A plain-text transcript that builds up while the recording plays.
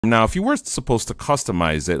Now, if you were supposed to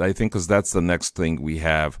customize it, I think because that's the next thing we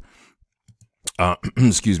have,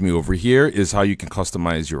 excuse me, over here is how you can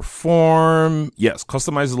customize your form. Yes,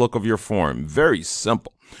 customize the look of your form. Very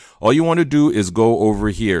simple. All you want to do is go over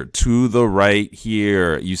here to the right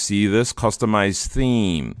here. You see this customize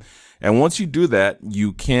theme. And once you do that,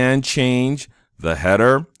 you can change the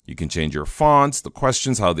header. You can change your fonts, the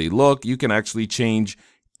questions, how they look. You can actually change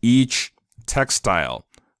each text style.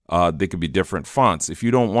 They could be different fonts. If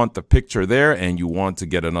you don't want the picture there and you want to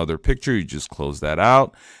get another picture, you just close that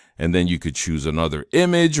out. And then you could choose another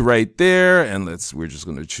image right there. And we're just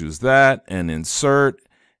going to choose that and insert.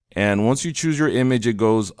 And once you choose your image, it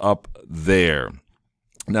goes up there.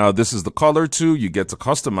 Now, this is the color too. You get to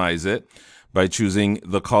customize it by choosing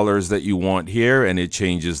the colors that you want here, and it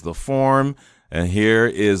changes the form. And here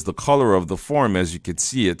is the color of the form, as you can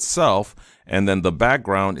see itself. And then the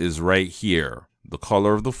background is right here. The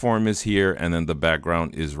color of the form is here, and then the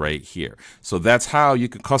background is right here. So that's how you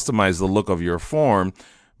can customize the look of your form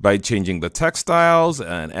by changing the textiles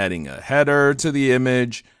and adding a header to the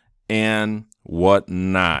image and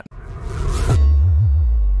whatnot.